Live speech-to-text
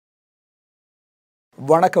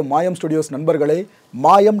வணக்கம் மாயம் ஸ்டுடியோஸ் நண்பர்களே.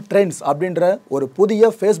 மாயம் ட்ரெண்ட்ஸ் அப்படின்ற ஒரு புதிய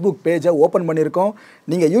ஃபேஸ்புக் பேஜை ஓப்பன் பண்ணியிருக்கோம்.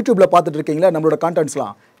 நீங்கள் யூடியூப்பில் பார்த்துட்டு இருக்கீங்களா நம்மளோட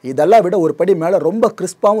கான்டென்ட்ஸ்லாம். இதெல்லாம் விட ஒரு படி மேலே ரொம்ப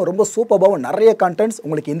கிறிஸ்பாகவும் ரொம்ப சூப்பராகவும் நிறைய கான்டென்ட்ஸ்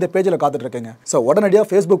உங்களுக்கு இந்த பேஜில் காத்துட்ருக்குங்க. ஸோ உடனடியாக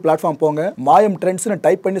ஃபேஸ்புக் பிளாட்ஃபார்ம் போங்க, மாயம் ட்ரெண்ட்ஸ்னு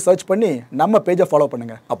டைப் பண்ணி சர்ச் பண்ணி நம்ம பேஜை ஃபாலோ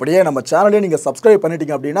பண்ணுங்கள். அப்படியே நம்ம சேனலையும் நீங்கள் சப்ஸ்கிரைப்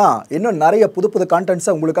பண்ணிட்டீங்க அப்படின்னா இன்னும் நிறைய புது புது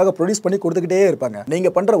கான்டென்ட்ஸை உங்களுக்காக ப்ரொடியூஸ் பண்ணி கொடுத்துக்கிட்டே இருப்பாங்க.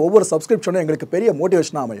 நீங்கள் பண்ணுற ஒவ்வொரு சப்ஸ்கிரிப்ஷனும் எங்களுக்கு பெரிய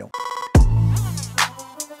மோட்டிவேஷனாக அமையும்.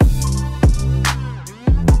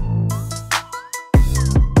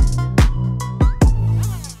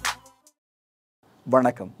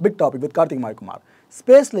 வணக்கம். Big topic with Karthik Mayakumar.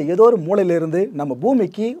 ஸ்பேஸில் ஏதோ ஒரு மூலையிலிருந்து நம்ம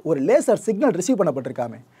பூமிக்கு ஒரு லேசர் சிக்னல் ரிசீவ்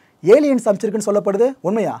பண்ணப்பட்டிருக்காமே, ஏலியன்ஸ் அமைச்சிருக்குன்னு சொல்லப்படுது,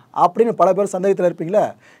 உண்மையா அப்படின்னு பல பேர் சந்தேகத்தில் இருப்பீங்களா?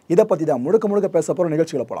 இதை பற்றி தான் முழுக்க பேச போகிற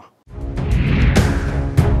நிகழ்ச்சிகளை போகலாம்.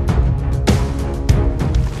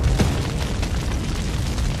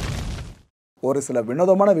 ஒரு சில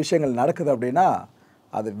வினோதமான விஷயங்கள் நடக்குது அப்படின்னா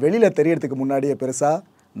அது வெளியில் தெரியறதுக்கு முன்னாடியே பெருசாக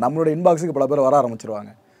நம்மளோட இன்பாக்ஸுக்கு பல பேர் வர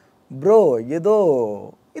ஆரம்பிச்சிருவாங்க. ப்ரோ ஏதோ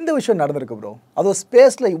இந்த விஷயம் நடந்திருக்கு ப்ரோ, அதுவும்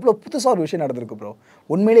ஸ்பேஸில் இவ்வளோ புதுசாக ஒரு விஷயம் நடந்திருக்கு ப்ரோ,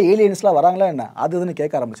 உண்மையிலே ஏலியன்ஸ்லாம் வராங்களா என்ன அதுன்னு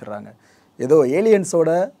கேட்க ஆரம்பிச்சிடுறாங்க. ஏதோ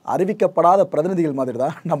ஏலியன்ஸோட அறிவிக்கப்படாத பிரதிநிதிகள் மாதிரி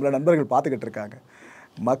தான் நம்மளை நண்பர்கள் பார்த்துக்கிட்டு இருக்காங்க.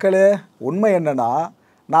 மக்களே, உண்மை என்னென்னா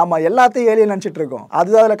நாம் எல்லாத்தையும் ஏலியன் நினச்சிட்டு இருக்கோம்.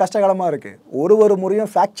 அதுதான் அதில் கஷ்டகாலமாக இருக்குது. ஒரு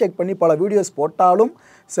முறையும் ஃபேக்ட் செக் பண்ணி பல வீடியோஸ் போட்டாலும்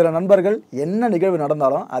சில நண்பர்கள் என்ன நிகழ்வு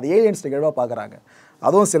நடந்தாலும் அது ஏலியன்ஸ் நிகழ்வாக பார்க்குறாங்க.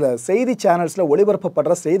 அதுவும் சில செய்தி சேனல்ஸில்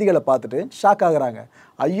ஒளிபரப்பப்படுற செய்திகளை பார்த்துட்டு ஷாக் ஆகுறாங்க.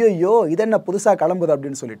 ஐயோ இது என்ன புதுசாக கிளம்புது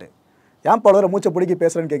அப்படின்னு சொல்லிட்டு. ஏன் பலரை மூச்சை பிடிக்கி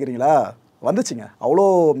பேசுகிறேன்னு கேட்குறீங்களா? வந்துச்சுங்க, அவ்வளோ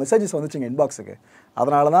மெசேஜஸ் வந்துச்சுங்க இன்பாக்ஸுக்கு.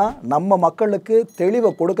 அதனால தான் நம்ம மக்களுக்கு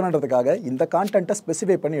தெளிவை கொடுக்கணுன்றதுக்காக இந்த கான்டென்ட்டை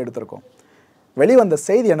ஸ்பெசிஃபை பண்ணி எடுத்திருக்கோம். வெளிவந்த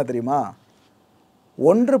செய்தி என்ன தெரியுமா?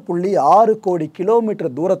 1.6 கோடி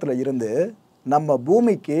கிலோமீட்டர் தூரத்தில் இருந்து நம்ம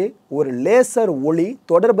பூமிக்கு ஒரு லேசர் ஒளி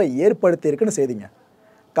தொடர்பை ஏற்படுத்தியிருக்குன்னு செய்திங்க.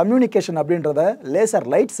 கம்யூனிகேஷன் அப்படின்றத லேசர்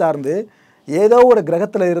லைட் சார்ந்து ஏதோ ஒரு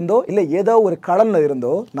கிரகத்தில் இருந்தோ இல்லை ஏதோ ஒரு கடலில்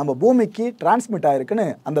இருந்தோ நம்ம பூமிக்கு டிரான்ஸ்மிட் ஆகிருக்குன்னு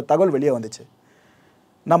அந்த தகவல் வெளியே வந்துச்சு.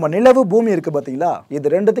 நம்ம நிலவு பூமி இருக்குது பார்த்தீங்களா,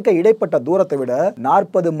 இது ரெண்டுத்துக்கு இடைப்பட்ட தூரத்தை விட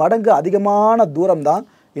 40 மடங்கு அதிகமான தூரம் தான்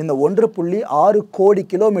இந்த 1.6 கோடி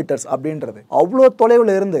கிலோமீட்டர்ஸ் அப்படின்றது. அவ்வளோ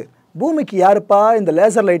தொலைவில் இருந்து பூமிக்கு யாருப்பா இந்த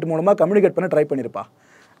லேசர் லைட் மூலமாக கம்யூனிகேட் பண்ண ட்ரை பண்ணியிருப்பா?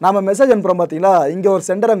 நம்ம மெசேஜ் அனுப்புகிறோம் பார்த்தீங்களா, இங்கே ஒரு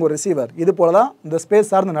சென்டர் அங்கே ஒரு ரிசீவர், இது போல தான் இந்த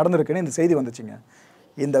ஸ்பேஸ் சார்ந்து நடந்திருக்குன்னு இந்த செய்தி வந்துச்சுங்க.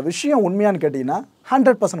 இந்த விஷயம் உண்மையான்னு கேட்டிங்கன்னா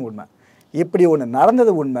 100% உண்மை. இப்படி ஒன்று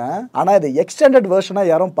நடந்தது உண்மை. ஆனால் இது எக்ஸ்டெண்டட்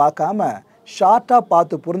வெர்ஷனாக யாரும் பார்க்காம ஷார்ட்டாக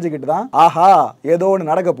பார்த்து புரிஞ்சுக்கிட்டு தான் ஆஹா ஏதோ ஒன்று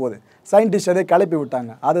நடக்க போகுது, சயின்டிஸ்ட் எதை கிளப்பி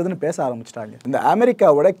விட்டாங்க அதுன்னு பேச ஆரம்பிச்சிட்டாங்க. இந்த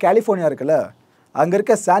அமெரிக்காவோட கலிஃபோர்னியா இருக்குல்ல, அங்கே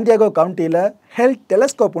இருக்க சாண்டியாகோ கவுண்டியில் ஹெல்த்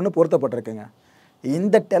டெலஸ்கோப் ஒன்று பொருத்தப்பட்டிருக்குங்க.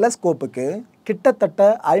 இந்த டெலஸ்கோப்புக்கு கிட்டத்தட்ட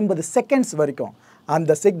 50 செகண்ட்ஸ் வரைக்கும்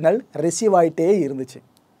அந்த சிக்னல் ரிசீவ் ஆகிட்டே இருந்துச்சு.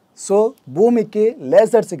 ஸோ பூமிக்கு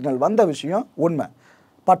லேசர் சிக்னல் வந்த விஷயம் உண்மை,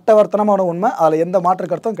 பட்டவர்த்தனமான உண்மை, அதில் எந்த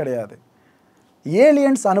மாற்று கருத்தும் கிடையாது.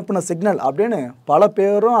 ஏலியன்ஸ் அனுப்பின சிக்னல் அப்படின்னு பல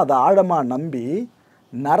பேரும் அதை ஆழமாக நம்பி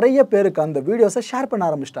நிறைய பேருக்கு அந்த வீடியோஸை ஷேர்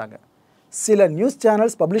பண்ண ஆரம்பிச்சிட்டாங்க. சில நியூஸ்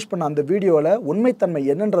சேனல்ஸ் பப்ளிஷ் பண்ண அந்த வீடியோவில் உண்மைத்தன்மை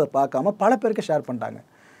என்னன்றதை பார்க்காம பல பேருக்கு ஷேர் பண்ணிட்டாங்க.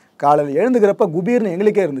 காலையில் எழுந்துக்கிறப்ப குபீர்னு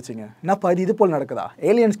எங்களுக்கே இருந்துச்சுங்க. என்னப்பா இது போல் நடக்குதா?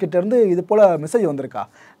 ஏலியன்ஸ் கிட்டேருந்து இது போல் மெசேஜ் வந்திருக்கா?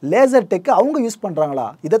 லேசர் டெக்கு அவங்க யூஸ் பண்ணுறாங்களா?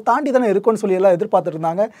 இதை தாண்டி தானே இருக்குன்னு சொல்லி எல்லாம் எதிர்பார்த்துட்டு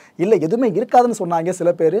இருந்தாங்க. இல்லை எதுவுமே இருக்காதுன்னு சொன்னாங்க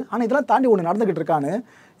சில பேர். ஆனால் இதெல்லாம் தாண்டி ஒன்று நடந்துக்கிட்டு இருக்கான்னு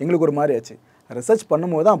எங்களுக்கு ஒரு மாதிரி ஆச்சு. ரிசர்ச்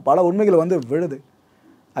பண்ணும்போது தான் பல உண்மைகள் வந்து விழுது.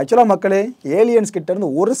 ஆக்சுவலாக மக்களே, ஏலியன்ஸ்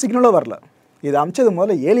கிட்டேருந்து ஒரு சிக்னலும் வரல. இது அமைச்சது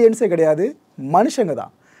முதல்ல ஏலியன்ஸே கிடையாது, மனுஷங்க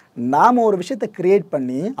தான். நாம் ஒரு விஷயத்தை க்ரியேட்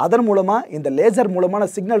பண்ணி அதன் மூலமாக இந்த லேசர் மூலமான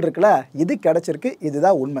சிக்னல் இருக்குல்ல, இது கிடச்சிருக்கு.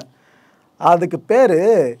 இதுதான் உண்மை. அதுக்கு பேர்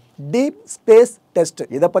டீப் ஸ்பேஸ் டெஸ்ட்.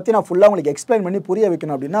 இதை பற்றி நான் ஃபுல்லாக உங்களுக்கு எக்ஸ்பிளைன் பண்ணி புரிய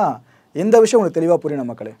வைக்கணும் அப்படின்னா இந்த விஷயம் உங்களுக்கு தெளிவாக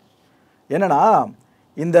புரியணும் மக்களே. என்னென்னா,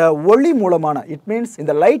 இந்த ஒளி மூலமான இட் மீன்ஸ்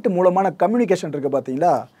இந்த லைட் மூலமான கம்யூனிகேஷன் இருக்குது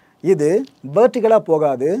பார்த்தீங்களா, இது வெர்டிகலாக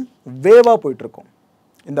போகாது, வேவாக போயிட்டுருக்கும்.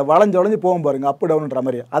 இந்த வளைஞ்சு போகும் பாருங்கள், அப் டவுன்ன்ற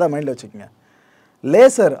மாதிரி, அதை மைண்டில் வச்சுக்கோங்க.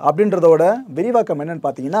 லேசர் அப்படின்றதோட விரிவாக்கம் என்னன்னு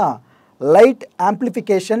பார்த்தீங்கன்னா light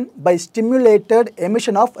amplification by stimulated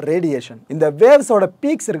emission of radiation. இந்த வேவ்ஸோட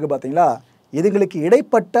பீக்ஸ் இருக்குது பார்த்தீங்களா, இதுங்களுக்கு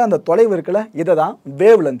இடைப்பட்ட அந்த தொலைவு இருக்குல்ல, இதை தான்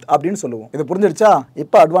வேவ் லென்த் அப்படின்னு சொல்லுவோம். இது புரிஞ்சிருச்சா?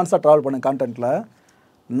 இப்போ அட்வான்ஸாக ட்ராவல் பண்ண கான்டென்ட்டில்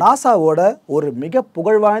நாசாவோட ஒரு மிக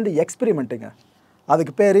புகழ்வாய்ந்த எக்ஸ்பெரிமெண்ட்டுங்க.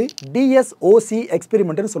 அதுக்கு பேர் DSOC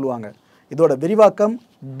எக்ஸ்பெரிமெண்ட்டுன்னு சொல்லுவாங்க. இதோட விரிவாக்கம்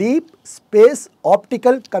deep space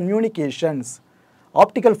optical communications.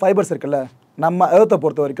 Optical fibres இருக்குல்ல, நம்ம எர்த்தை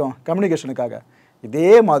பொறுத்த வரைக்கும் கம்யூனிகேஷனுக்காக, இதே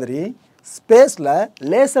மாதிரி ஸ்பேஸில்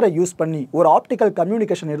லேசரை யூஸ் பண்ணி ஒரு ஆப்டிக்கல்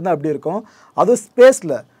கம்யூனிகேஷன் இருந்தால் அப்படி இருக்கும். அதுவும்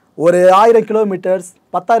ஸ்பேஸில் ஒரு 1000 கிலோமீட்டர்ஸ்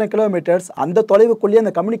 10,000 கிலோமீட்டர்ஸ் அந்த தொலைவுக்குள்ளேயே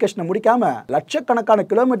அந்த கம்யூனிகேஷனை முடிக்காமல் லட்சக்கணக்கான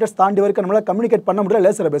கிலோமீட்டர்ஸ் தாண்டி வரைக்கும் நம்மளால் கம்யூனிகேட் பண்ண முடியல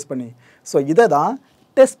லேசரை பேஸ் பண்ணி. ஸோ இதை தான்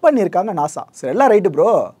டெஸ்ட் பண்ணியிருக்காங்க நாசா. சரி, எல்லாம் ரைட்டு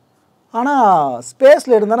ப்ரோ. ஆனால்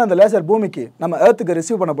ஸ்பேஸில் இருந்தாலும் அந்த லேசர் பூமிக்கு நம்ம எர்த்துக்கு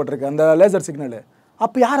ரிசீவ் பண்ணப்பட்டிருக்கு அந்த லேசர் சிக்னலு,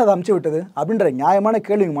 அப்போ யார் அதை அமுச்சு விட்டது அப்படின்ற நியாயமான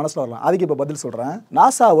கேள்வி மனசில் வரலாம். அதுக்கு இப்போ பதில் சொல்கிறேன்.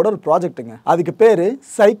 நாசாவோட ஒரு ப்ராஜெக்ட்டுங்க, அதுக்கு பேர்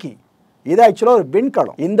சைக்கி. இது ஆக்சுவலாக ஒரு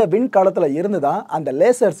விண்கலம். இந்த விண்கலத்தில் இருந்து தான் அந்த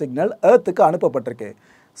லேசர் சிக்னல் எர்த்துக்கு அனுப்பப்பட்டிருக்கு.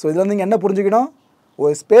 ஸோ இதில் நீங்கள் என்ன புரிஞ்சுக்கணும்,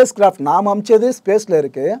 ஒரு ஸ்பேஸ் கிராஃப்ட் நாம் அமிச்சது ஸ்பேஸில்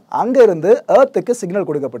இருக்குது, அங்கேருந்து எர்த்துக்கு சிக்னல்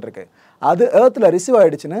கொடுக்கப்பட்டிருக்கு, அது எர்த்தில் ரிசீவ்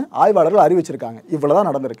ஆகிடுச்சுன்னு ஆய்வாளர்கள் அறிவிச்சிருக்காங்க. இவ்வளோ தான்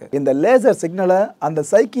நடந்திருக்கு. இந்த லேசர் சிக்னலை அந்த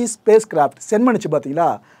சைக்கி ஸ்பேஸ் கிராஃப்ட் சென்ட் பண்ணிச்சு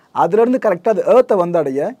பார்த்தீங்களா, அதுலேருந்து கரெக்டாக அது எர்த்தை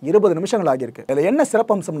வந்தடைய 20 நிமிஷங்கள் ஆகியிருக்கு. இதில் என்ன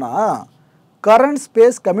சிறப்பம்சம்னா, கரண்ட்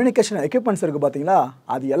ஸ்பேஸ் கம்யூனிகேஷன் எக்யூப்மெண்ட்ஸ் இருக்குது பார்த்தீங்களா,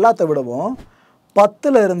 அது எல்லாத்த விடவும்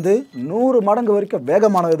 10லிருந்து 100 மடங்கு வரைக்கும்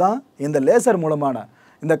வேகமானது தான் இந்த லேசர் மூலமான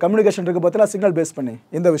இந்த கம்யூனிகேஷன் இருக்குது பார்த்தீங்களா, சிக்னல் பேஸ் பண்ணி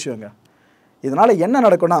இந்த விஷயங்க. இதனால் என்ன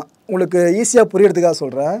நடக்கும்னா, உங்களுக்கு ஈஸியாக புரியறதுக்காக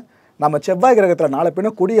சொல்கிறேன். நம்ம செவ்வாய் கிரகத்தில் நாளை பின்ன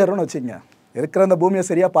குடியேறோம்னு வச்சுக்கோங்க. இருக்கிற அந்த பூமியை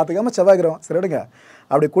சரியாக பார்த்துக்காம செவ்வாய் கிரகம் சரிடுங்க,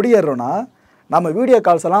 அப்படி குடியேறோன்னா நம்ம வீடியோ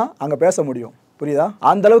கால்ஸ் எல்லாம் அங்கே பேச முடியும். புரியுதா?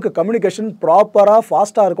 அந்த அளவுக்கு கம்யூனிகேஷன் ப்ராப்பராக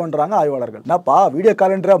ஃபாஸ்ட்டாக இருக்கும்ன்றாங்க ஆய்வாளர்கள். என்னப்பா வீடியோ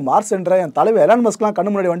கால்ன்ற மார்ஸ்ன்ற என் தலைவர் எலான் மஸ்க்லாம்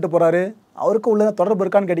கண்ணு முன்னாடி வந்துட்டு போகிறாரு, அவருக்கு உள்ள தொடர்பு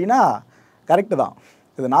இருக்கான்னு கேட்டிங்கன்னா கரெக்டு தான்.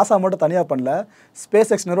 இது நாசா மட்டும் தனியாக பண்ணல,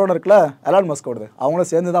 ஸ்பேஸ் எக்ஸ் நிறுவனம் இருக்குல்ல எலான் மஸ்கோடது, அவங்களும்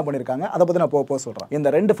சேர்ந்து தான் பண்ணியிருக்காங்க. அதை பற்றி நான் போக சொல்கிறேன். இந்த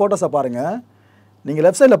 2 ஃபோட்டோஸை பாருங்கள். நீங்கள்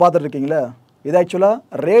லெஃப்ட் சைடில் பார்த்துட்டு இருக்கீங்களா, இது ஆக்சுவலாக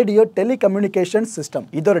ரேடியோ டெலிகம்யூனிகேஷன் சிஸ்டம்.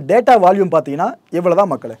 இதோட டேட்டா வால்யூம் பார்த்தீங்கன்னா இவ்வளோ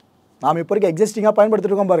தான் மக்களே. நாம் இப்போ வரைக்கும் எக்ஸிஸ்டிங்காக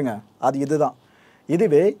பயன்படுத்திட்டு இருக்கோம் பாருங்கள், அது இதுதான்.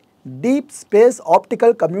 இதுவே டீப் ஸ்பேஸ்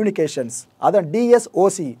ஆப்டிக்கல் கம்யூனிகேஷன்ஸ், அதான்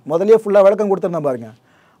டிஎஸ்ஓசி, முதலே ஃபுல்லாக விளக்கம் கொடுத்துருந்தேன் பாருங்கள்,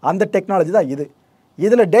 அந்த டெக்னாலஜி தான் இது.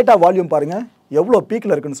 இதில் டேட்டா வால்யூம் பாருங்கள் எவ்வளோ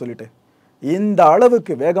பீக்கில் இருக்குன்னு சொல்லிட்டு, இந்த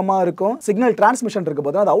அளவுக்கு வேகமாக இருக்கும். சிக்னல் டிரான்ஸ்மிஷன் இருக்குது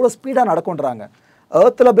போது அது அவ்வளோ ஸ்பீடாக நடக்கும்ன்றாங்க.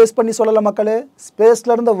 எர்த்தில் பேஸ் பண்ணி சொல்லலை மக்களே,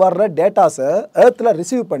 ஸ்பேஸ்லேருந்து வர்ற டேட்டாஸை எர்த்தில்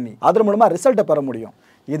ரிசீவ் பண்ணி அதன் மூலமாக ரிசல்ட்டை பெற முடியும்.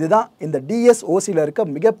 இதுதான் இந்த டிஎஸ்ஓசியில் இருக்க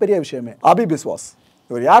மிகப்பெரிய விஷயமே. அபி பிஸ்வாஸ்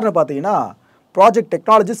இவர் யாருன்னு பார்த்தீங்கன்னா, project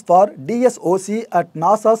technologies for டிஎஸ்ஓசி at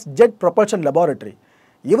NASA's jet propulsion laboratory.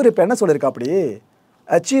 இவர் இப்போ என்ன சொல்லியிருக்கா, அப்படி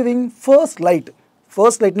அச்சீவிங்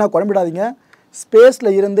ஃபர்ஸ்ட் லைட்னா குழம்பிடாதீங்க, ஸ்பேஸில்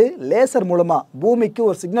இருந்து லேசர் மூலமாக பூமிக்கு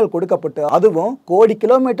ஒரு சிக்னல் கொடுக்கப்பட்டு, அதுவும் கோடி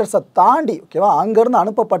கிலோமீட்டர்ஸை தாண்டி, ஓகேவா, அங்கேருந்து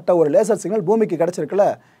அனுப்பப்பட்ட ஒரு லேசர் சிக்னல் பூமிக்கு கிடச்சிருக்குல்ல,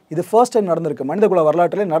 இது ஃபர்ஸ்ட் டைம் நடந்திருக்கு. மனிதகுல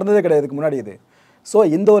வரலாற்றிலே நடந்ததே கிடையாது இதுக்கு முன்னாடி இது. ஸோ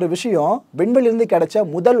இந்த ஒரு விஷயம் விண்வெளியிலிருந்து கிடைச்ச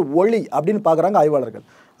முதல் ஒளி அப்படின்னு பார்க்குறாங்க ஆய்வாளர்கள்.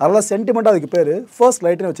 அதனால் சென்டிமெண்ட்டாக அதுக்கு பேர் ஃபர்ஸ்ட்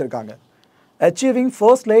லைட்னு வச்சுருக்காங்க. Achieving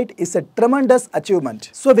first light is a tremendous achievement.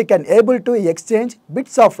 So we can able to exchange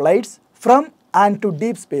bits of lights from and to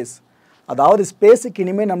deep space. அதாவது ஸ்பேஸுக்கு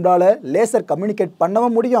இனிமேல் நம்மளால் லேசர் கம்யூனிகேட்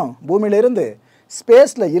பண்ணவும் முடியும். பூமியிலிருந்து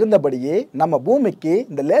ஸ்பேஸில் இருந்தபடியே நம்ம பூமிக்கு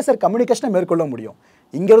இந்த லேசர் கம்யூனிகேஷனை மேற்கொள்ள முடியும்.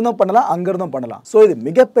 இங்கேருந்தும் பண்ணலாம், அங்கேருந்தும் பண்ணலாம். ஸோ இது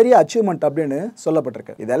மிகப்பெரிய அச்சீவ்மெண்ட் அப்படின்னு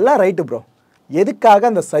சொல்லப்பட்டிருக்கு. இதெல்லாம் ரைட்டு ப்ரோ. எதுக்காக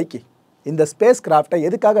அந்த சைக்கி இந்த ஸ்பேஸ் கிராஃப்டை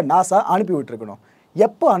எதுக்காக நாசா அனுப்பி விட்டுருக்கணும்,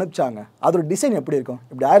 எப்போ அனுப்பிச்சாங்க, அதோட டிசைன் எப்படி இருக்கும்,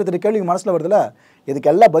 இப்படி 1000 கேள்வி மனசில் வருதுல, இதுக்கு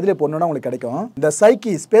எல்லா பதிலே போடணுன்னா உங்களுக்கு கிடைக்கும். இந்த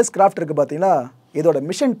சைக்கி ஸ்பேஸ் கிராஃப்ட் இருக்குது பார்த்தீங்களா, இதோட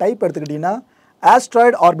மிஷன் டைப் எடுத்துக்கிட்டிங்கன்னா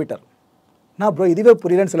ஆஸ்ட்ராய்டு ஆர்பிட்டர். நான் ப்ரோ இதுவே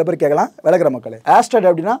புரியலன்னு சில பேர் கேட்கலாம், விளக்குற மக்களே. ஆஸ்ட்ராய்டு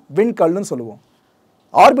அப்படின்னா விண்கல்னு சொல்லுவோம்,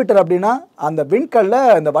 ஆர்பிட்டர் அப்படின்னா அந்த விண்கல்ல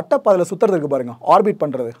இந்த வட்டப்பாதையில் சுற்றுறதுக்கு பாருங்கள், ஆர்பிட்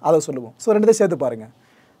பண்ணுறது, அதை சொல்லுவோம். ஸோ ரெண்டுத்தையும் சேர்த்து பாருங்கள்,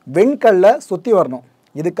 விண்கல்ல சுற்றி வரணும்,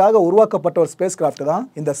 இதுக்காக உருவாக்கப்பட்ட ஒரு ஸ்பேஸ் கிராஃப்ட் தான்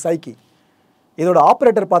இந்த சைக்கி. இதோட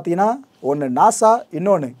ஆப்ரேட்டர் பார்த்தீங்கன்னா ஒன்று நாசா,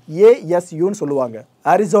 இன்னொன்று ஏஎஸ்யூன்னு சொல்லுவாங்க,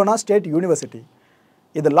 அரிசோனா ஸ்டேட் யூனிவர்சிட்டி.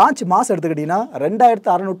 இது லான்ச் மாஸ் எடுத்துக்கிட்டிங்கன்னா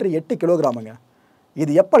 2608 கிலோகிராமுங்க.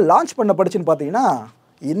 இது எப்போ லான்ச் பண்ணப்பட்டுச்சுன்னு பார்த்தீங்கன்னா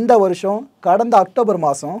இந்த வருஷம் கடந்த அக்டோபர்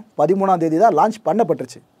மாதம் 13ஆம் தேதி தான் லான்ச்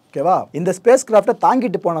பண்ணப்பட்டுருச்சு. ஓகேவா? இந்த ஸ்பேஸ் கிராஃப்டை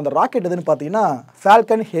தாங்கிட்டு போன அந்த ராக்கெட் எதுன்னு பார்த்தீங்கன்னா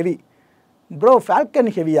ஃபால்கன் ஹெவி. ப்ரோ ஃபால்கன்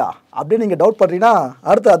ஹெவியா அப்படின்னு நீங்கள் டவுட் பண்ணுறீங்கன்னா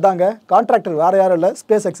அடுத்து அதாங்க, கான்ட்ராக்டர் வேறு யாரும் இல்லை,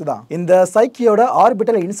 ஸ்பேஸ் எக்ஸ் தான். இந்த சைக்கியோட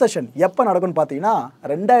ஆர்பிட்டல் இன்சர்ஷன் எப்போ நடக்கும்னு பார்த்தீங்கன்னா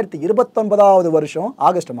 2029 வருஷம்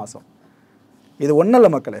ஆகஸ்ட் மாதம். இது ஒன்றும்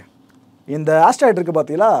இல்லை மக்களே, இந்த ஆஸ்ட்ராய்டு இருக்குது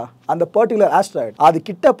பார்த்தீங்களா, அந்த பர்டிகுலர் ஆஸ்ட்ராய்டு அது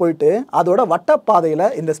கிட்ட போயிட்டு அதோட வட்டப்பாதையில்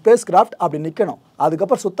இந்த ஸ்பேஸ் கிராஃப்ட் அப்படி நிற்கணும்,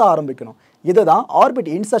 அதுக்கப்புறம் சுற்ற ஆரம்பிக்கணும். இதுதான்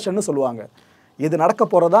ஆர்பிட் இன்சர்ஷன்னு சொல்லுவாங்க. இது நடக்க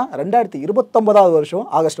போகிறதா 2029 வருஷம்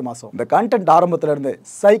ஆகஸ்ட் மாதம். இந்த கண்டென்ட் ஆரம்பத்துலேருந்து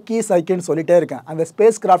சைக்கின்னு சொல்லிகிட்டே இருக்கேன், அந்த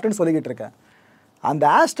ஸ்பேஸ் கிராஃப்ட்னு சொல்லிக்கிட்டு இருக்கேன். அந்த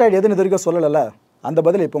ஆஸ்ட்ராய்டு எதுன்னு இது வரைக்கும் சொல்லலை, அந்த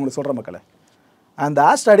பதில் இப்போ உங்களுக்கு சொல்கிற மக்களே. அந்த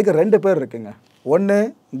ஆஸ்ட்ராய்டுக்கு 2 பேர் இருக்குங்க. ஒன்று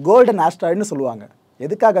கோல்டன் ஆஸ்ட்ராய்டுன்னு சொல்லுவாங்க.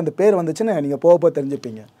 எதுக்காக அந்த பேர் வந்துச்சுன்னு நீங்கள் போக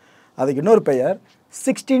தெரிஞ்சுப்பீங்க. அதுக்கு இன்னொரு பெயர்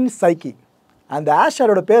 16 சைக்கி. அந்த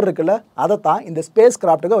ஆஸ்ட்ராய்டோட பேர் இருக்குல்ல, அதை தான் இந்த ஸ்பேஸ்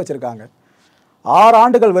கிராஃப்ட்டுக்கு வச்சுருக்காங்க. 6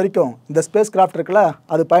 ஆண்டுகள் வரைக்கும் இந்த ஸ்பேஸ் கிராஃப்ட் இருக்குல்ல,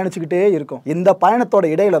 அது பயணிச்சுக்கிட்டே இருக்கும். இந்த பயணத்தோட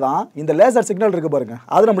இடையில தான் இந்த லேசர் சிக்னல் இருக்குது பாருங்க,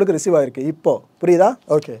 அது நம்மளுக்கு ரிசீவ் ஆயிருக்கு. இப்போ புரியுதா?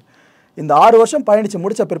 ஓகே. இந்த 6 வருஷம் பயணித்து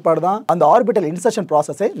முடித்த பிற்பாடு தான் அந்த ஆர்பிட்டல் இன்சர்ஷன்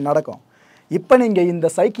ப்ராசஸே நடக்கும். இப்போ நீங்கள் இந்த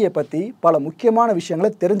சைக்கியை பற்றி பல முக்கியமான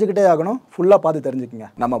விஷயங்களை தெரிஞ்சுக்கிட்டே ஆகணும். ஃபுல்லாக பார்த்து தெரிஞ்சுக்குங்க.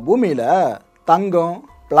 நம்ம பூமியில் தங்கம்,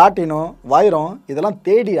 பிளாட்டினம், வைரம் இதெல்லாம்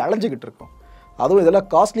தேடி அலைஞ்சிக்கிட்டு இருக்கோம். அதுவும் இதெல்லாம்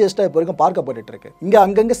காஸ்ட்லியஸ்ட்டாக இப்போ வரைக்கும் பார்க்கப்பட்டு இருக்கு. இங்கே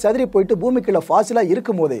அங்கங்கே செதறி போயிட்டு பூமிக்குள்ள ஃபாசிலாக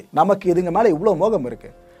இருக்கும் போதே நமக்கு இதுங்க மேலே இவ்வளோ மோகம்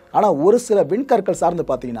இருக்குது. ஆனால் ஒரு சில விண்கற்கள் சார்ந்து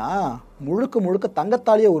பார்த்தீங்கன்னா முழுக்க முழுக்க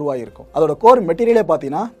தங்கத்தாலேயே உருவாகியிருக்கும். அதோட கோர் மெட்டீரியலே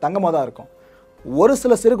பார்த்தீங்கன்னா தங்கமாக தான் இருக்கும். ஒரு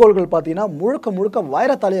சில சிறுகோள்கள் பார்த்தீங்கன்னா முழுக்க முழுக்க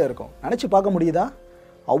வைரத்தாலேயே இருக்கும். நினச்சி பார்க்க முடியுதா?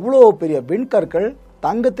 அவ்வளோ பெரிய விண்கற்கள்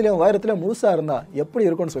தங்கத்திலையும் வைரத்திலையும் முழுசாக இருந்தால் எப்படி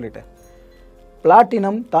இருக்கும்னு சொல்லிட்டு,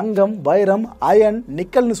 பிளாட்டினம், தங்கம், வைரம், அயன்,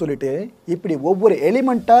 நிக்கல்னு சொல்லிட்டு இப்படி ஒவ்வொரு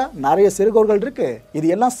எலிமெண்ட்டாக நிறைய சிறுகோள்கள் இருக்குது. இது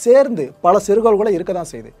எல்லாம் சேர்ந்து பல சிறுகோள்களை இருக்க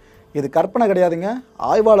தான் செய்யுது. இது கற்பனை கிடையாதுங்க.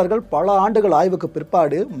 ஆய்வாளர்கள் பல ஆண்டுகள் ஆய்வுக்கு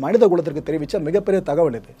பிற்பாடு மனித குலத்திற்கு தெரிவித்த மிகப்பெரிய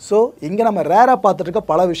தகவல் இது. ஸோ இங்கே நம்ம ரேராக பார்த்துட்டு இருக்க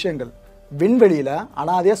பல விஷயங்கள் விண்வெளியில்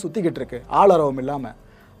அனாதையாக சுற்றிக்கிட்டு இருக்கு, ஆளரவம் இல்லாமல்.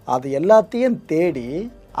 அது எல்லாத்தையும் தேடி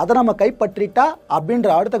அதை நம்ம கைப்பற்றிட்டா அப்படின்ற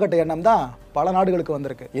அடுத்த கட்ட எண்ணம் தான் பல நாடுகளுக்கு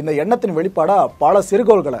வந்திருக்கு. இந்த எண்ணத்தின் வெளிப்பாடா பல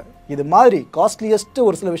சிறுகோள்களை, இது மாதிரி காஸ்ட்லியஸ்ட்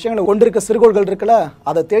ஒரு சில விஷயங்களை கொண்டிருக்க சிறுகோள்கள் இருக்குல்ல,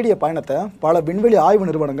 அதை தேடிய பயணத்தை பல விண்வெளி ஆய்வு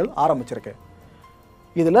நிறுவனங்கள் ஆரம்பிச்சிருக்கு.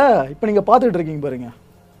 இதில் இப்போ நீங்கள் பார்த்துக்கிட்டு இருக்கீங்க பாருங்க,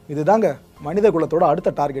 இதுதாங்க மனித குலத்தோட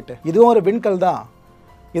அடுத்த டார்கெட்டு. இதுவும் ஒரு விண்கல் தான்.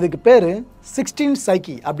 இதுக்கு பேர் 16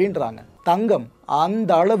 சைக்கி அப்படின்றாங்க. தங்கம்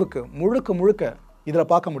அந்த அளவுக்கு முழுக்க முழுக்க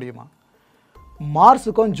இதில் பார்க்க முடியுமா?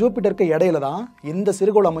 மார்ஸுக்கும் ஜூபிட்டருக்கும் இடையில தான் இந்த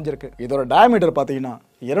சிறுகோள் அமைஞ்சிருக்கு. இதோட டயமீட்டர் பார்த்தீங்கன்னா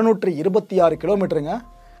 226 கிலோமீட்டருங்க.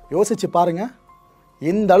 யோசிச்சு பாருங்க,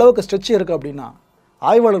 இந்த அளவுக்கு ஸ்ட்ரெச் இருக்குது அப்படின்னா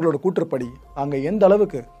ஆய்வாளர்களோட கூற்றுப்படி அங்கே எந்த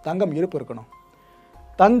அளவுக்கு தங்கம் இருப்பு இருக்கணும்.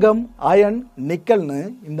 தங்கம், அயன், நிக்கல்னு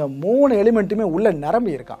இந்த 3 எலிமெண்ட்டுமே உள்ள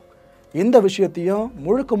நிரம்பி இருக்கான். இந்த விஷயத்தையும்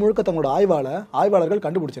முழுக்க முழுக்க தங்களோட ஆய்வாளர்கள்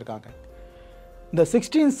கண்டுபிடிச்சிருக்காங்க. இந்த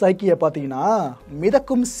 16 சைக்கியை பார்த்தீங்கன்னா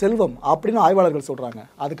மிதக்கும் செல்வம் அப்படின்னு ஆய்வாளர்கள் சொல்கிறாங்க.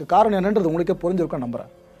 அதுக்கு காரணம் என்னன்றது உங்களுக்கே புரிஞ்சிருக்கும்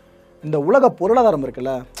நம்புகிறேன். இந்த உலக பொருளாதாரம்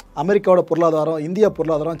இருக்குல்ல, அமெரிக்காவோட பொருளாதாரம், இந்தியா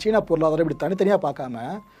பொருளாதாரம், சீனா பொருளாதாரம், இப்படி தனித்தனியாக பார்க்காம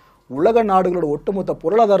உலக நாடுகளோட ஒட்டுமொத்த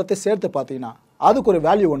பொருளாதாரத்தை சேர்த்து பார்த்தீங்கன்னா அதுக்கு ஒரு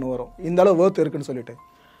வேல்யூ ஒன்று வரும். இந்த அளவு வேர்த் இருக்குன்னு சொல்லிட்டு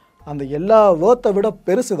அந்த எல்லா வேர்த்தை விட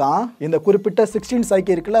பெருசு தான் இந்த குறிப்பிட்ட 16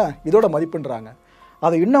 சைக்கி இருக்குல்ல, இதோட மதிப்புன்றாங்க.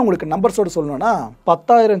 அதை இன்னும் உங்களுக்கு நம்பர்ஸோடு சொல்லணும்னா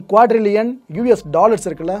 10,000 குவாட்ரில்லியன் US டாலர்ஸ்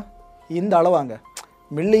இருக்குல்ல, இந்த அளவாங்க.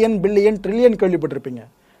 மில்லியன், பில்லியன், ட்ரில்லியன் கேள்விப்பட்டிருப்பீங்க.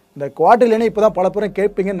 இந்த குவாட்ரில்லியனை இப்போ தான் பல பேரும்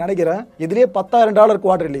கேட்பீங்கன்னு நினைக்கிறேன். இதுலேயே $10,000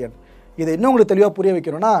 குவாட்ரில்லியன். இதை இன்னும் உங்களுக்கு தெளிவாக புரிய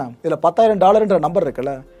வைக்கணும்னா இதில் $10,000ன்ற நம்பர்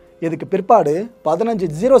இருக்குல்ல, இதுக்கு பிற்பாடு 15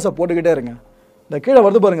 ஜீரோஸை போட்டுக்கிட்டே இருங்க. இந்த கீழே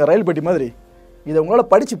வருது பாருங்க ரயில் பெட்டி மாதிரி. இதை உங்களால்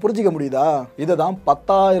படித்து புரிஞ்சிக்க முடியுதா? இதை தான்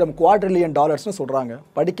 10,000 குவாட்ரில்லியன் டாலர்ஸ்னு சொல்கிறாங்க.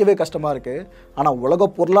 படிக்கவே கஷ்டமாக இருக்குது. ஆனால் உலக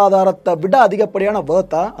பொருளாதாரத்தை விட அதிகப்படியான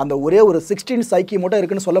வேர்த்தா அந்த ஒரே ஒரு 16 சைக்கி மட்டும்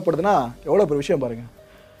இருக்குன்னு சொல்லப்படுதுன்னா எவ்வளோ பெரிய விஷயம் பாருங்கள்.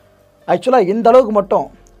 ஆக்சுவலாக இந்த அளவுக்கு மட்டும்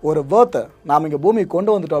ஒரு வேர்த்தை நாம் இங்கே பூமிக்கு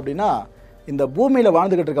கொண்டு வந்துட்டோம் அப்படின்னா இந்த பூமியில்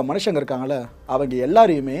வாழ்ந்துக்கிட்டு இருக்க மனுஷங்க இருக்காங்களே, அவங்க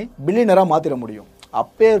எல்லாரையுமே பில்லியனராக மாற்றிட முடியும்.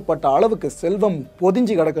 அப்பேற்பட்ட அளவுக்கு செல்வம்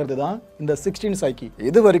பொதிஞ்சு கிடக்கிறது தான் இந்த 16 சைக்கி.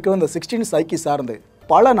 இது வரைக்கும் இந்த 16 சைக்கி சார்ந்து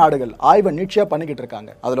பல நாடுகள் ஆய்வை நீட்சியாக பண்ணிக்கிட்டு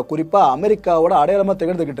இருக்காங்க. அதில் குறிப்பாக அமெரிக்காவோட அடையாளமாக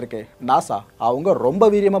திகழ்ந்துக்கிட்டு இருக்கே நாசா, அவங்க ரொம்ப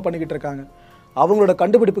வீரியமாக பண்ணிக்கிட்டு இருக்காங்க. அவங்களோட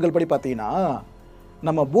கண்டுபிடிப்புகள் படி பார்த்தீங்கன்னா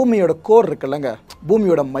நம்ம பூமியோட கோர் இருக்குல்லங்க,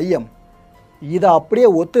 பூமியோட மையம், இதை அப்படியே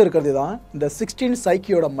ஒத்து இருக்கிறது தான் இந்த 16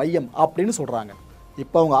 சைக்கியோட மையம் அப்படின்னு சொல்கிறாங்க.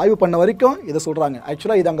 இப்போ அவங்க ஆய்வு பண்ண வரைக்கும் இதை சொல்கிறாங்க.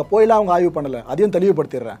 ஆக்சுவலாக இது அங்கே போயெல்லாம் அவங்க ஆய்வு பண்ணலை, அதையும்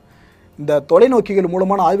தெளிவுபடுத்திடுறேன். இந்த தொலைநோக்கிகள்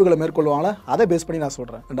மூலமான ஆய்வுகளை மேற்கொள்வாங்களே, அதை பேஸ் பண்ணி நான்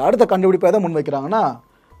சொல்கிறேன். இந்த அடுத்த கண்டுபிடிப்பை எதை முன்வைக்கிறாங்கன்னா,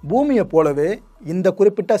 பூமியை போலவே இந்த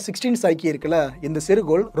குறிப்பிட்ட 16 சைக்கி இருக்குல்ல, இந்த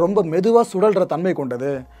சிறுகோள் ரொம்ப மெதுவாக சுழல்ற தன்மை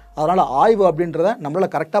கொண்டது. அதனால் ஆய்வு அப்படின்றத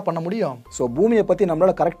நம்மளால் கரெக்டாக பண்ண முடியும். ஸோ பூமியை பற்றி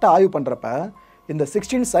நம்மளால் கரெக்டாக ஆய்வு பண்ணுறப்ப இந்த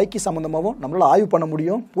 16 சைக்கி சம்மந்தமாகவும் நம்மளால் ஆய்வு பண்ண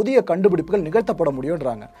முடியும், புதிய கண்டுபிடிப்புகள் நிகழ்த்தப்பட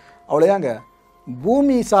முடியுன்றாங்க. அவ்வளோயாங்க,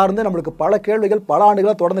 பூமி சார்ந்து நம்மளுக்கு பல கேள்விகள் பல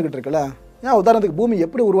ஆண்டுகளாக தொடர்ந்துக்கிட்டு இருக்குல்ல. ஏன் உதாரணத்துக்கு பூமி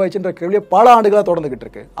எப்படி உருவாயிச்சுன்ற கேள்வியை பல ஆண்டுகளாக தொடர்ந்துக்கிட்டு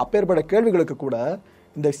இருக்கு. அப்பேற்பட்ட கேள்விகளுக்கு கூட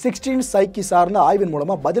இந்த 16 சைக்கி சார்ந்த ஆய்வின்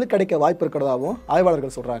மூலமாக பதில் கிடைக்க வாய்ப்பு இருக்கிறதாகவும்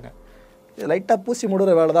ஆய்வாளர்கள் சொல்கிறாங்க. இது லைட்டாக பூசி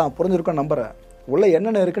மூடுற வேலை தான், புரிஞ்சிருக்குன்னு நம்புகிறேன். உள்ள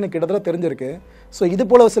என்னென்ன இருக்குன்னு கிட்டத்தட்ட தெரிஞ்சிருக்கு. ஸோ இது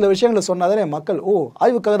போல சில விஷயங்களை சொன்னாதானே மக்கள்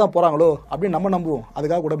ஆய்வுக்காக தான் போகிறாங்களோ அப்படின்னு நம்ம நம்புவோம்.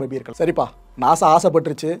 அதுக்காக கூட மேபி இருக்கலாம். சரிப்பா, நாசா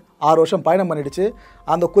ஆசைப்பட்டுருச்சு, 6 வருஷம் பயணம் பண்ணிடுச்சு,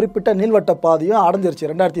 அந்த குறிப்பிட்ட நீள்வட்ட பாதையும் அடைஞ்சிருச்சு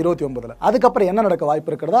 2029. அதுக்கப்புறம் என்ன நடக்க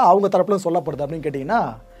வாய்ப்பு இருக்கிறதா அவங்க தரப்புல சொல்லப்படுது அப்படின்னு கேட்டிங்கன்னா,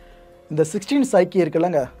 இந்த 16 சைக்கி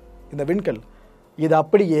இருக்குல்லங்க, இந்த விண்கல், இது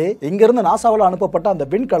அப்படியே இங்கேருந்து நாசாவில் அனுப்பப்பட்ட அந்த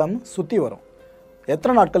விண்கலம் சுற்றி வரும்.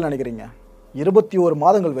 எத்தனை நாட்கள் நினைக்கிறீங்க? 21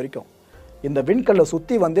 மாதங்கள் வரைக்கும் இந்த விண்கல்லை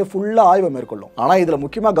சுற்றி வந்து ஃபுல்லாக ஆய்வை மேற்கொள்ளும். ஆனால் இதில்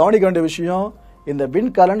முக்கியமாக கவனிக்க வேண்டிய விஷயம், இந்த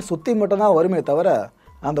விண்கலன் சுற்றி மட்டும்தான் வருமே தவிர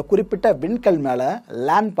அந்த குறிப்பிட்ட விண்கல் மேலே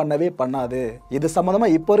லேண்ட் பண்ணவே பண்ணாது. இது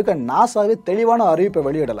சம்மந்தமாக இப்போ இருக்க நாசாவே தெளிவான அறிவிப்பை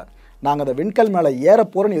வெளியிடலை. நாங்கள் அந்த விண்கல் மேலே ஏற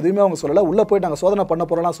போகிறோன்னு எதுவுமே அவங்க சொல்லலை. உள்ளே போய் நாங்கள் சோதனை பண்ண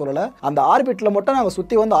போகிறோம்லாம் சொல்லலை. அந்த ஆர்பிட்டில் மட்டும் நாங்கள்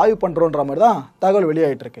சுற்றி வந்து ஆய்வு பண்ணுறோன்ற மாதிரி தான் தகவல்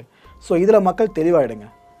வெளியாகிட்டு இருக்கு. ஸோ இதில் மக்கள் தெளிவாயிடுங்க.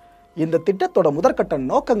 இந்த திட்டத்தோட முதற்கட்ட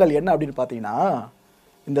நோக்கங்கள் என்ன அப்படின்னு பார்த்தீங்கன்னா,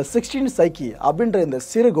 இந்த 16 சைக்கி அப்படின்ற இந்த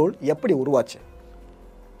சிறுகோள் எப்படி உருவாச்சு,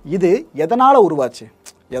 இது எதனால் உருவாச்சு,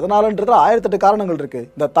 எதனாலன்றதுல 1008 காரணங்கள் இருக்குது.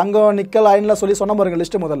 இந்த தங்கம், நிக்கல், அயன்லாம் சொல்லி சொன்ன பாருங்க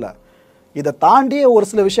லிஸ்ட்டு. முதல்ல இதை தாண்டிய ஒரு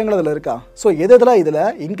சில விஷயங்கள் அதில் இருக்கா. ஸோ எதில் இதில்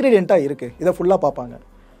இன்க்ரீடியண்ட்டாக இருக்குது, இதை ஃபுல்லாக பார்ப்பாங்க.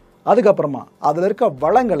 அதுக்கப்புறமா அதில் இருக்க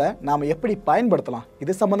வளங்களை நாம் எப்படி பயன்படுத்தலாம்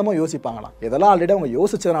இது சம்மந்தமாக யோசிப்பாங்களாம். இதெல்லாம் ஆல்ரெடி அவங்க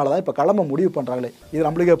யோசிச்சதுனால தான் இப்போ கிளம்ப முடிவு பண்ணுறாங்களே. இது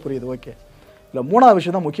நம்மளுக்கே புரியுது. ஓகே, இல்லை 3வது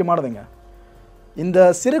விஷயம் தான் முக்கியமானதுங்க. இந்த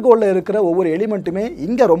சிறுகோளில் இருக்கிற ஒவ்வொரு எலிமெண்ட்டுமே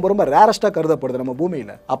இங்கே ரொம்ப ரொம்ப ரேரஸ்ட்டாக கருதப்படுது நம்ம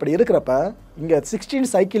பூமியில். அப்படி இருக்கிறப்ப இங்கே 16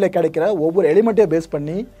 சைக்கிளில் கிடைக்கிற ஒவ்வொரு எலிமெண்ட்டையும் பேஸ்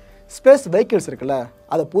பண்ணி ஸ்பேஸ் வெஹிக்கிள்ஸ் இருக்குல்ல,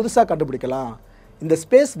 அதை புதுசாக கண்டுபிடிக்கலாம். இந்த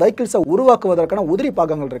ஸ்பேஸ் வெஹிக்கிள்ஸை உருவாக்குவதற்கான உதிரி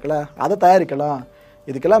பாகங்கள் இருக்குல்ல, அதை தயாரிக்கலாம்.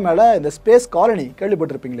 இதுக்கெல்லாம் மேலே இந்த ஸ்பேஸ் காலனி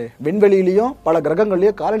கேள்விப்பட்டிருப்பீங்களே, விண்வெளியிலையும் பல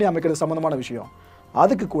கிரகங்கள்லையும் காலனி அமைக்கிறது சம்மந்தமான விஷயம்.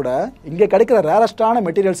 அதுக்கு கூட இங்கே கிடைக்கிற ரேரஸ்டான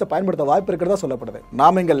மெட்டீரியல்ஸை பயன்படுத்த வாய்ப்பு இருக்கிறதா சொல்லப்படுது.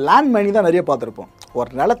 நாம் இங்கே லேண்ட் மைனிங் தான் நிறைய பார்த்துருப்போம். ஒரு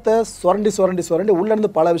நிலத்தை சுரண்டி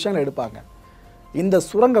உள்ளேருந்து பல விஷயங்கள் எடுப்பாங்க. இந்த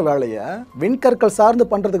சுரங்க வேலையை விண்கற்கள் சார்ந்து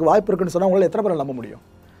பண்ணுறதுக்கு வாய்ப்பு இருக்குன்னு சொன்னால் உங்களால் எத்தனை பேர் நம்ப முடியும்?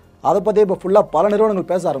 அதை பற்றி இப்போ ஃபுல்லாக பல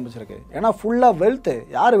நிறுவனங்கள் பேச ஆரம்பிச்சிருக்கு. ஏன்னா ஃபுல்லாக வெல்த்து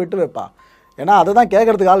யார் விட்டு வைப்பா? ஏன்னா அதை தான்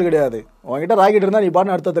கேட்கறதுக்கு ஆள் கிடையாது. உங்ககிட்ட ராக்கெட் இருந்தால் நீ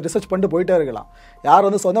பாட்டு அடுத்த ரிசர்ச் பண்ணிட்டு போயிட்டே இருக்கலாம். யார்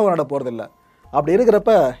வந்து சொந்த ஊர் நட போகிறதில்ல. அப்படி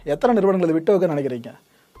இருக்கிறப்ப எத்தனை நிறுவனங்களை விட்டு வைக்க நினைக்கிறீங்க?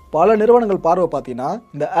 பல நிறுவனங்கள் பார்வை பார்த்தீங்கன்னா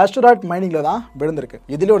இந்த ஆஸ்ட்ராய்ட் மைனிங்கில் தான் விழுந்திருக்கு.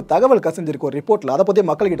 இதில் ஒரு தகவல் கசிஞ்சிருக்கு ஒரு ரிப்போர்ட்டில். அதை பற்றி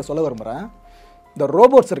மக்கள்கிட்ட சொல்ல விரும்புகிறேன். இந்த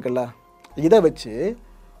ரோபோட்ஸ் இருக்குல்ல, இதை வச்சு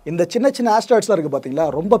இந்த சின்ன சின்ன ஆஸ்ட்ராய்ட்ஸ்லாம் இருக்குது பார்த்தீங்களா,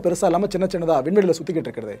 ரொம்ப பெருசாக இல்லாமல் சின்ன சின்னதாக விண்வெளியில் சுற்றிக்கிட்டு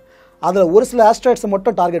இருக்கிறது. அதில் ஒரு சில ஆஸ்ட்ராய்ட்ஸை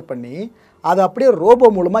மட்டும் டார்கெட் பண்ணி அதை அப்படியே ரோபோ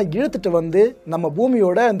மூலமாக இழுத்துட்டு வந்து நம்ம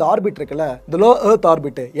பூமியோட இந்த ஆர்பிட் இருக்குல்ல, இந்த லோ எர்த்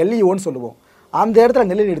ஆர்பிட் LEOன்னு சொல்லுவோம், அந்த இடத்துல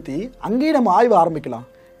நிலைநிறுத்தி அங்கேயே நம்ம ஆய்வு ஆரம்பிக்கலாம்.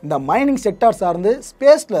 இந்த மைனிங் செக்டார் சார்ந்து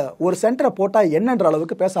ஸ்பேஸில் ஒரு சென்டரை போட்டால் என்னன்ற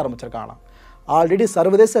அளவுக்கு பேச ஆரம்பிச்சிருக்காங்களாம். ஆல்ரெடி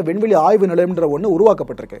சர்வதேச விண்வெளி ஆய்வு நிலையம்ன்ற ஒன்று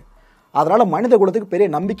உருவாக்கப்பட்டிருக்கு. அதனால் மனித குலத்துக்கு பெரிய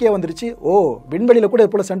நம்பிக்கையே வந்துருச்சு. விண்வெளியில் கூட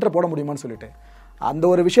இப்போ சென்டர் போட முடியுமான்னு சொல்லிட்டு அந்த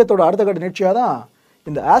ஒரு விஷயத்தோட அடுத்த கட்ட நிகழ்ச்சியாக தான்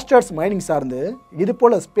இந்த ஆஸ்ட்ராய்ட்ஸ் மைனிங் சார்ந்து இது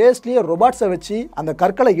போல் ஸ்பேஸ்லேயே ரொபாட்ஸை வச்சு அந்த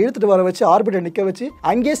கற்களை இழுத்துட்டு வர வச்சு ஆர்பிட்டை நிற்க வச்சு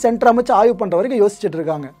அங்கேயே சென்டர் அமைச்சு ஆய்வு பண்ணுற வரைக்கும் யோசிச்சுட்டு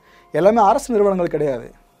இருக்காங்க. எல்லாமே அரசு நிறுவனங்கள் கிடையாது,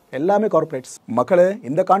 எல்லாமே கார்ப்பரேட்ஸ். மக்களே,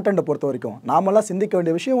 இந்த கான்டென்ட்டை பொறுத்த வரைக்கும் நாமெல்லாம் சிந்திக்க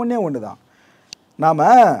வேண்டிய விஷயம் ஒன்று தான். நாம்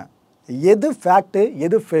எது ஃபேக்ட்டு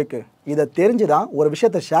எது ஃபேக்கு இதை தெரிஞ்சு தான் ஒரு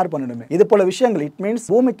விஷயத்தை ஷேர் பண்ணணுமே. இது போல விஷயங்கள் இட் மீன்ஸ்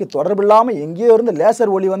பூமிக்கு தொடர்பு இல்லாமல் எங்கேயோ இருந்து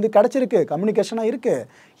லேசர் ஒளி வந்து கிடச்சிருக்கு, கம்யூனிகேஷனாக இருக்குது,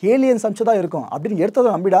 ஏலியன்ஸ் அம்சம் தான் இருக்கும் அப்படின்னு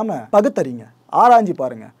எடுத்ததை நம்பிடாமல் பகுத்தறிங்க, ஆராய்ஞ்சு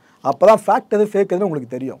பாருங்க. அப்போ தான் ஃபேக்ட் எது ஃபேக் எதுன்னு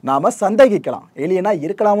உங்களுக்கு தெரியும். நாம் சந்தேகிக்கலாம் ஏலியனாக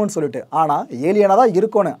இருக்கலாமோன்னு சொல்லிட்டு, ஆனால் ஏலியனாக தான்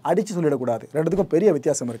இருக்கணும் அடித்து சொல்லிடக்கூடாது. ரெண்டுத்துக்கும் பெரிய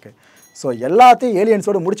வித்தியாசம் இருக்குது. ஸோ எல்லாத்தையும்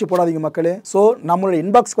ஏலியன்ஸோடு முடிச்சு போடாதீங்க மக்களே. ஸோ நம்மளோட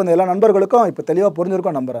இன்பாக்ஸ்க்கு வந்த எல்லா நண்பர்களுக்கும் இப்போ தெளிவாக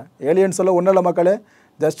புரிஞ்சிருக்கும் நம்புகிறேன். ஏலியன் சொல்ல ஒன்றும் இல்லை மக்களே,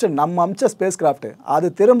 ஜஸ்ட் நம்ம அமிச்ச ஸ்பேஸ் கிராஃப்ட் அது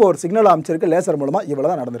திரும்ப ஒரு சிக்னல் அமைச்சிருக்கு லேசர் மூலமாக. இவ்வளோ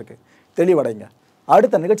தான் நடந்திருக்கு. தெளிவடைங்க.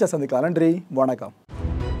 அடுத்த நிகழ்ச்சியை சந்திக்கலாம். நன்றி, வணக்கம்.